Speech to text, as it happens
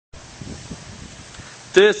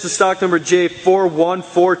This is stock number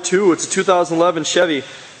J4142. It's a 2011 Chevy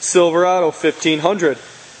Silverado 1500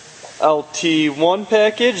 LT1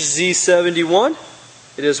 package, Z71.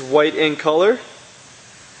 It is white in color.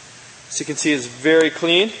 As you can see, it's very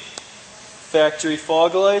clean. Factory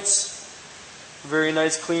fog lights. Very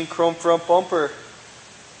nice clean chrome front bumper.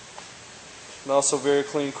 And also very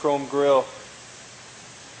clean chrome grille.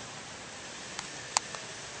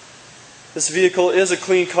 This vehicle is a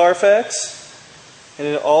clean Carfax. And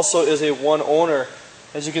it also is a one owner.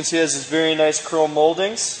 As you can see, it has this very nice chrome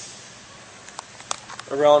moldings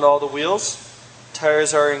around all the wheels.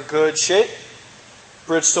 Tires are in good shape.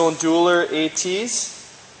 Bridgestone Dueler ATs.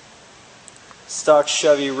 Stock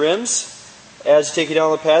Chevy rims. As you take it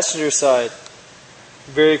down the passenger side,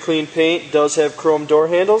 very clean paint. Does have chrome door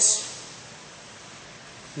handles.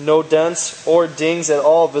 No dents or dings at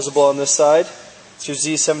all visible on this side. It's your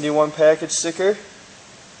Z71 package sticker.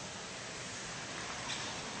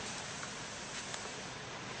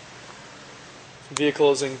 The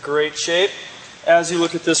vehicle is in great shape. As you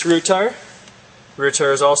look at this rear tire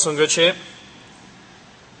is also in good shape.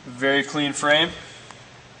 Very clean frame.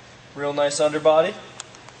 Real nice underbody.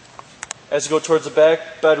 As you go towards the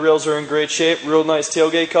back, bed rails are in great shape. Real nice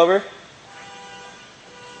tailgate cover.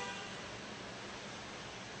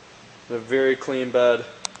 A very clean bed.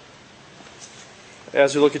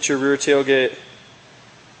 As you look at your rear tailgate,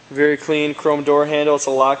 very clean chrome door handle. It's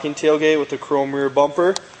a locking tailgate with a chrome rear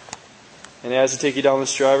bumper. And as I take you down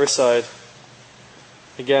this driver's side,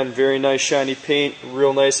 again, very nice shiny paint,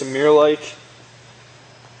 real nice and mirror-like,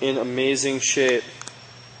 in amazing shape.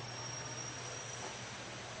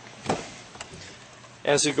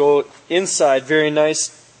 As you go inside, very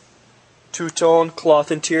nice two-tone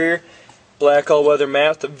cloth interior, black all-weather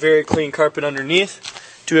mat, very clean carpet underneath.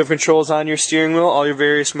 Do have controls on your steering wheel, all your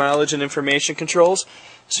various mileage and information controls.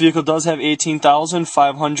 This vehicle does have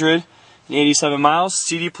 18,587 miles.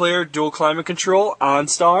 CD player, dual climate control,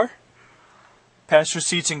 OnStar. Passenger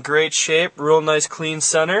seats in great shape, real nice clean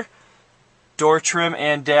center. Door trim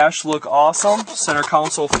and dash look awesome. Center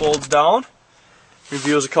console folds down.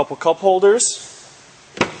 Reveals a couple cup holders.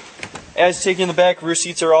 As you take in the back, rear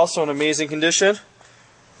seats are also in amazing condition.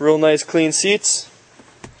 Real nice clean seats.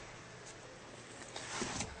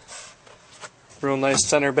 Real nice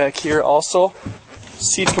center back here also.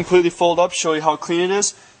 Seats completely fold up, show you how clean it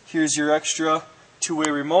is. Here's your extra two-way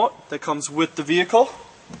remote that comes with the vehicle.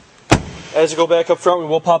 As you go back up front, we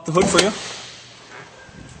will pop the hood for you.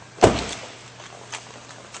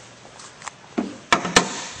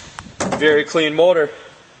 Very clean motor.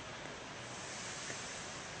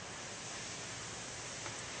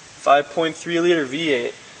 5.3 liter V8.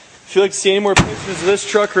 If you'd like to see any more pictures of this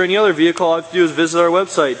truck or any other vehicle, all you have to do is visit our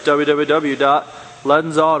website,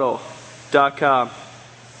 www.lenzauto.com.